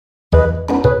Okay,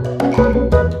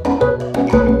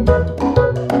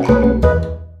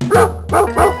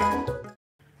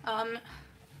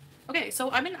 so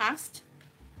I've been asked,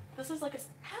 this is like a,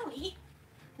 Hallie,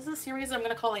 this is a series I'm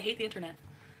gonna call I Hate the Internet.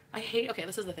 Okay,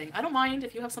 this is the thing. I don't mind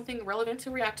if you have something relevant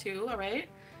to react to, alright?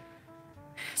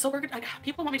 So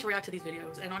people want me to react to these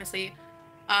videos, and honestly,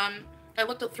 I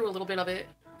looked through a little bit of it,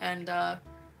 and, I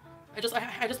just want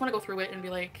to go through it and be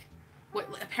like,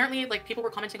 apparently, like, people were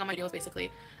commenting on my videos, basically,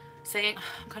 saying,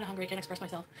 I'm kind of hungry, I can't express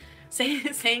myself,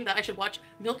 saying that I should watch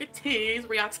Milk Tea's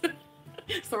react.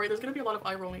 Sorry, there's gonna be a lot of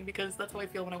eye rolling because that's how I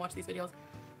feel when I watch these videos.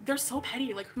 They're so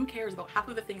petty, like who cares about half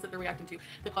of the things that they're reacting to?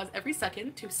 They pause every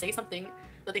second to say something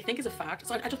that they think is a fact.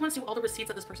 So I just want to see all the receipts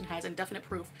that this person has and definite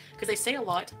proof, because they say a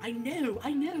lot. I know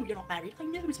you're not married. I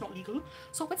know it's not legal.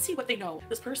 So let's see what they know.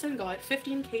 This person got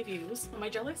 15K views. Am I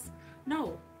jealous?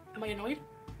 No. Am I annoyed?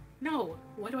 No.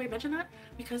 Why do I mention that?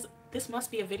 Because this must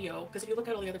be a video, because if you look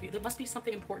at all the other videos, there must be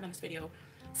something important in this video.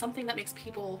 Something that makes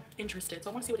people interested.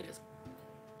 So I want to see what it is.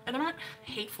 And they're not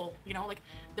hateful, you know, like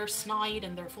they're snide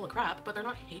and they're full of crap, but they're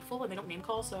not hateful and they don't name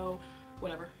call, so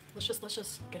whatever. Let's just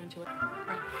get into it.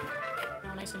 Right.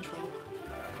 Now, nice intro.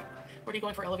 What are you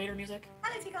going for, elevator music?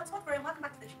 Hello Teacups, welcome and welcome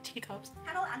back to the Teacups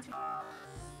channel and to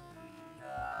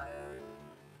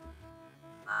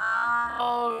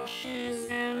oh, she's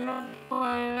in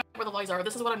where the lies are.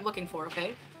 This is what I'm looking for,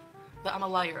 okay? That I'm a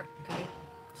liar, okay?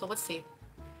 So let's see.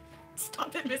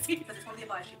 Stop it, Missy. Because it's one of the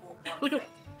advice she bought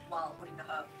while putting to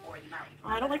her already married.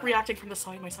 I don't like reacting from the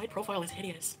side. My side profile is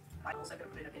hidious. I'm also going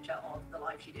to put in a picture of the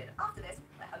live she did after this,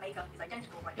 that her makeup is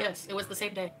identical right now. Yes, it was the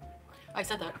same day. I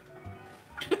said that.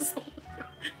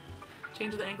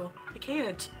 Change the angle. I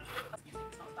can't.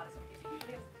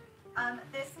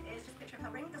 This is just a picture of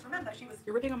her ring, because remember she was...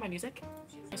 You're ripping on my music?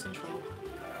 Nice intro.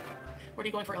 What are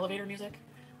you going for, elevator music?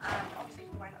 Obviously she's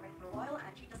been wearing that ring for a while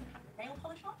and she doesn't have the nail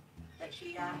polish on that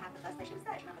she had the first day she was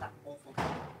there. Do you remember that awful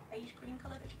colour, beige cream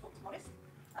colour that she thought was modest?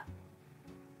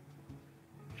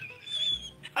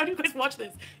 How do you guys watch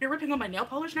this? You're ripping on my nail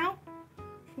polish now?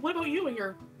 What about you and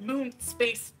your moon,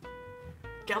 space,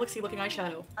 galaxy looking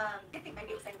eyeshadow? I think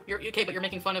maybe it was saying... You're okay, but you're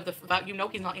making fun of the fact you know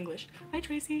he's not English. Hi,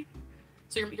 Tracy.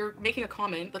 So you're making a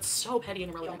comment that's so petty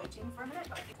and irrelevant. You're waiting for a minute,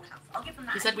 but I think we'll have... I'll give them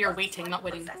that. He said we are waiting, not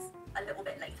waiting. A little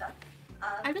bit later.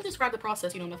 I will describe the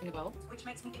process you know nothing about. Which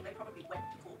makes me think they probably went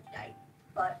to court today,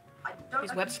 but I don't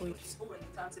These know web if sleuths.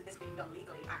 in terms of this being done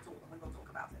legally at all, and we'll talk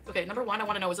about it. Okay, number one, I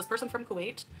want to know, is this person from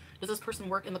Kuwait? Does this person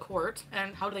work in the court?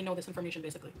 And how do they know this information,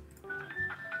 basically?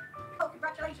 Oh,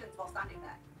 congratulations while standing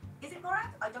there. Is it Murad?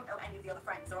 I don't know any of the other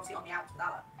friends. They're obviously on the outs with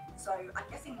Allah. So I'm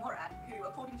guessing Murad, who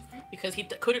according to... Because he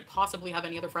couldn't possibly have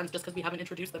any other friends just because we haven't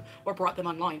introduced them or brought them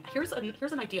online. Here's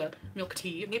an idea, Milk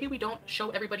Tea. Maybe we don't show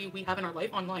everybody we have in our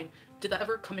life online. Did that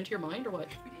ever come into your mind or what?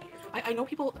 I know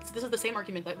people, this is the same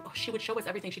argument that she would show us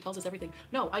everything, she tells us everything.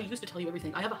 No, I used to tell you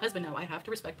everything. I have a husband now. I have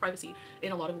to respect privacy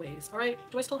in a lot of ways. Alright?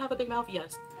 Do I still have a big mouth?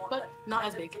 Yes. But not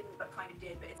as big. But kind of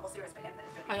did, but it's all serious for him.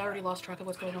 I already lost track of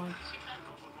what's going on.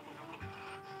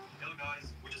 Hello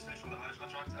guys, we just finished from the marriage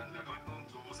contract and we're going home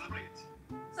to celebrate it.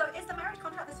 So is the marriage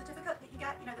contract the certificate that you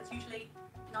get, you know, that's usually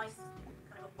nice,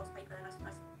 kind of a gloss paper,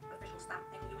 nice official stamp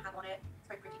thing you have on it? It's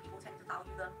very pretty, people tend to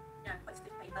value them, you know, quite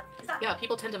stiff paper. Is that... Yeah,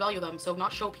 people tend to value them, so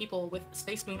not show people with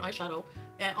Space Moon eyeshadow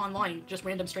online, just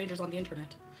random strangers on the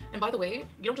internet. And by the way,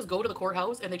 you don't just go to the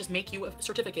courthouse and they just make you a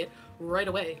certificate right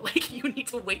away. Like, you need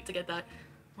to wait to get that.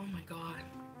 Oh my god.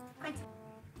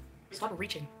 Stop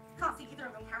reaching. Can't see either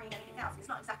of them carrying anything else. It's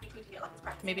not exactly treating it like it's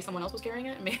practice. Maybe someone else was carrying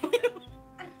it? Maybe.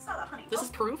 And Salah, honey, this is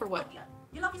proof or what?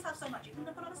 You love yourself so much, you couldn't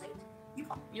have put on a suit.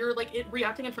 You're like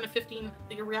reacting in front of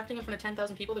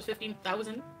 10,000 people. There's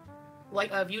 15,000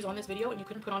 views on this video and you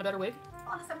couldn't put on a better wig?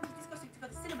 On a 70s disco suit to go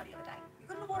to the cinema the other day. You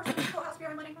couldn't have worn a suit to the courthouse for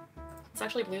your own money. It's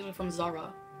actually a blazer from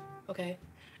Zara. Okay?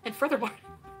 And furthermore,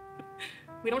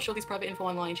 we don't show these private info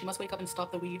online. She must wake up and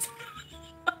stop the weeds.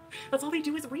 That's all they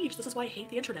do is reach. This is why I hate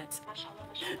the internet.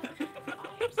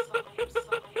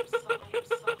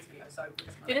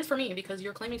 It is for me because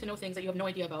you're claiming to know things that you have no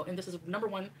idea about, and this is number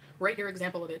one right here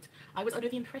example of it. I was under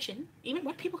the impression, even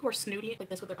what people who are snooty like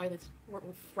this with their eyelids were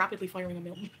rapidly firing a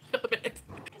million.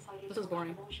 This is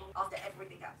boring. After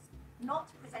everything else, not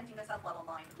presenting herself well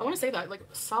online. I want to say that like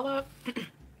Salah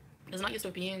is not used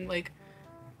to being like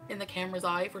in the camera's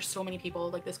eye for so many people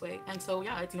like this way, and so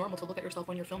yeah, it's normal to look at yourself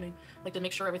when you're filming, like to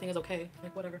make sure everything is okay,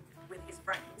 like whatever. With his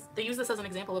friends. They use this as an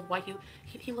example of why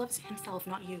he loves himself,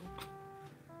 not you.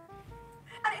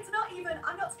 And it's not even,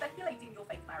 I'm not speculating you're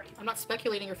fake married. I'm not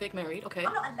speculating you're fake married, okay.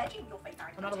 I'm not alleging you're fake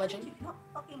married. I'm not alleging. You're not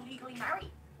fucking legally married.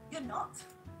 You're not.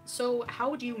 So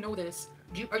how do you know this?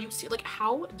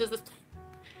 How does this,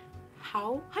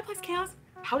 hi Plex Chaos,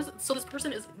 How does it, so this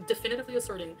person is definitively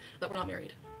asserting that we're not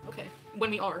married. Okay,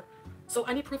 when we are. So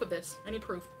I need proof of this. I need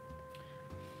proof.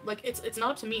 Like, it's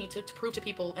not up to me to prove to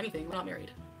people anything. We're not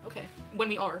married. Okay, when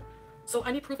we are. So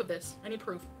I need proof of this. I need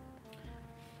proof.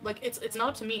 Like, it's not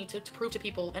up to me to prove to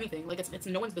people anything. Like, it's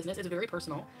no one's business. It's very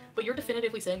personal. But you're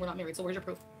definitively saying we're not married. So where's your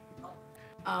proof?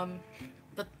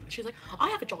 But she's like, I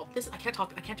have a job. I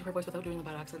can't do her voice without doing a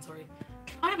bad accent. Sorry.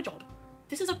 I have a job.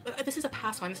 This is a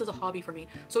pastime. This is a hobby for me.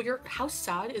 So how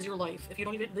sad is your life if you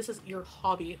don't even, this is your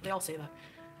hobby. They all say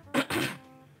that.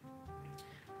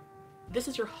 This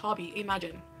is your hobby.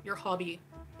 Imagine your hobby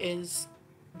is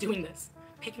doing this,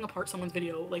 picking apart someone's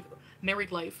video, like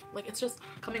married life. Like, it's just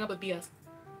coming up with BS.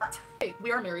 Hey,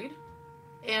 we are married,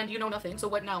 and you know nothing. So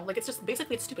what now? Like, it's just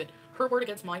basically it's stupid. Her word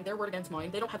against mine, their word against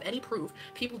mine. They don't have any proof.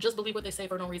 People just believe what they say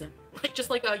for no reason. Like, just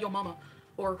like Yo Mama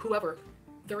or whoever.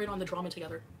 They're in on the drama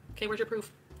together. Okay, where's your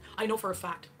proof? I know for a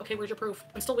fact. Okay, where's your proof?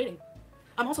 I'm still waiting.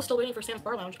 I'm also still waiting for Sam's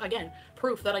Bar Lounge. Again,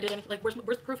 proof that I did anything. Like, where's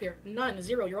the proof here? None.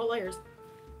 Zero. You're all liars.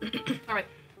 All right.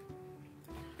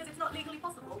 Because it's not legally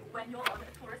possible when you're on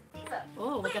a tourist visa.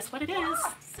 Oh, well, guess what it is?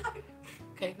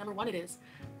 Okay, number one, it is.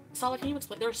 Sala, can you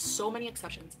explain? There are so many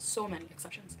exceptions. So many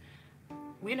exceptions.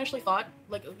 We initially thought,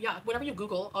 like, yeah, whenever you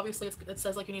Google, obviously it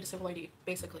says, like, you need a civil ID,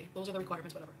 basically. Those are the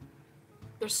requirements, whatever.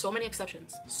 There's so many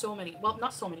exceptions. So many. Well,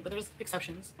 not so many, but there's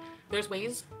exceptions. There's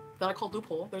ways that are called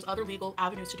loophole. There's other legal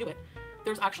avenues to do it.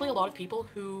 There's actually a lot of people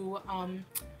who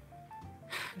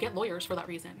get lawyers for that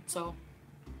reason. So,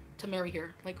 to marry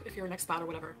here, like, if you're an expat or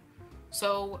whatever.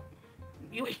 So,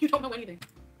 you don't know anything.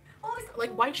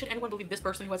 Like, why should anyone believe this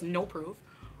person who has no proof?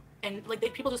 And, like,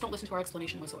 people just don't listen to our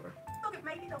explanation whatsoever. Okay,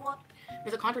 maybe the one.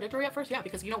 Is it contradictory at first? Yeah,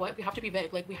 because you know what? We have to be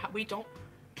vague. Like, we don't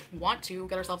want to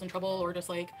get ourselves in trouble or just,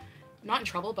 like, not in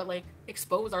trouble, but, like,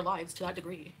 expose our lives to that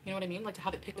degree. You know what I mean? Like, to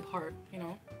have it picked apart, you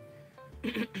know?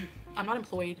 I'm not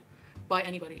employed by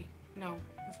anybody. No.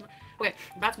 Okay,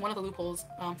 that's one of the loopholes,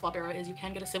 Flopera, is you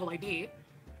can get a civil ID.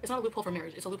 It's not a loophole for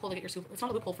marriage. It's a loophole to get your it's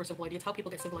not a loophole for civil ID. It's how people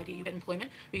get civil ID. You get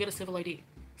employment, you get a civil ID.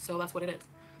 So that's what it is.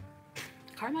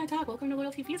 Karma attack. Welcome to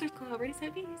Loyalty Feasers Club. Already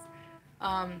said fees.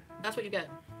 That's what you get.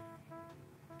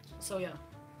 So yeah,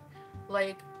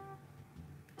 like,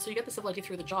 so you get the civil ID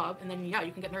through the job, and then yeah,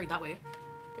 you can get married that way.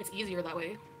 It's easier that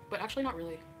way, but actually not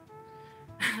really.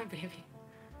 Baby,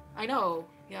 I know.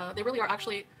 Yeah, they really are.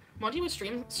 Actually, Monty was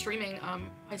streaming.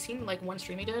 I seen like one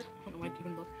stream he did. I don't know why I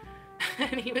even look.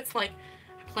 And he was like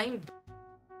playing.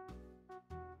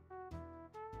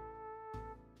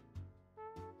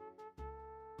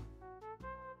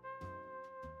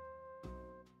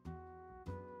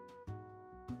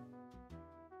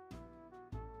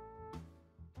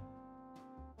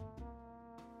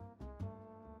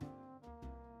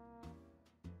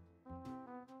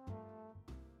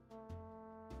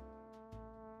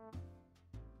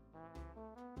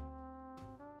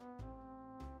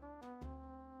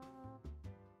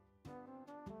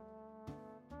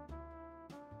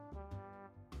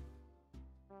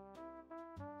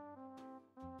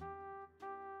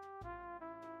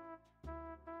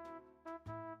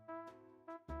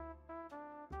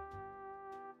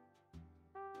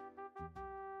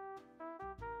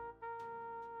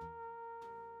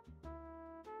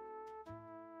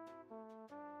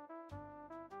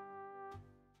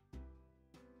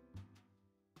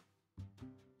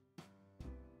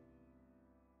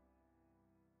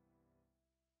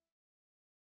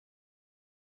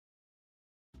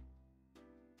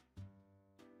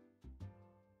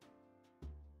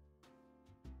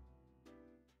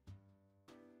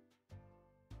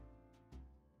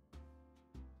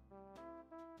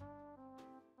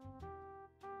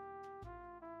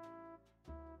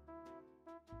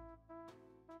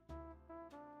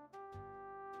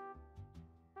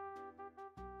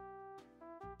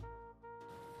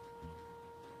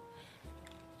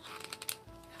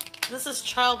 This is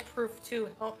child-proof too.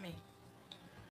 Help me.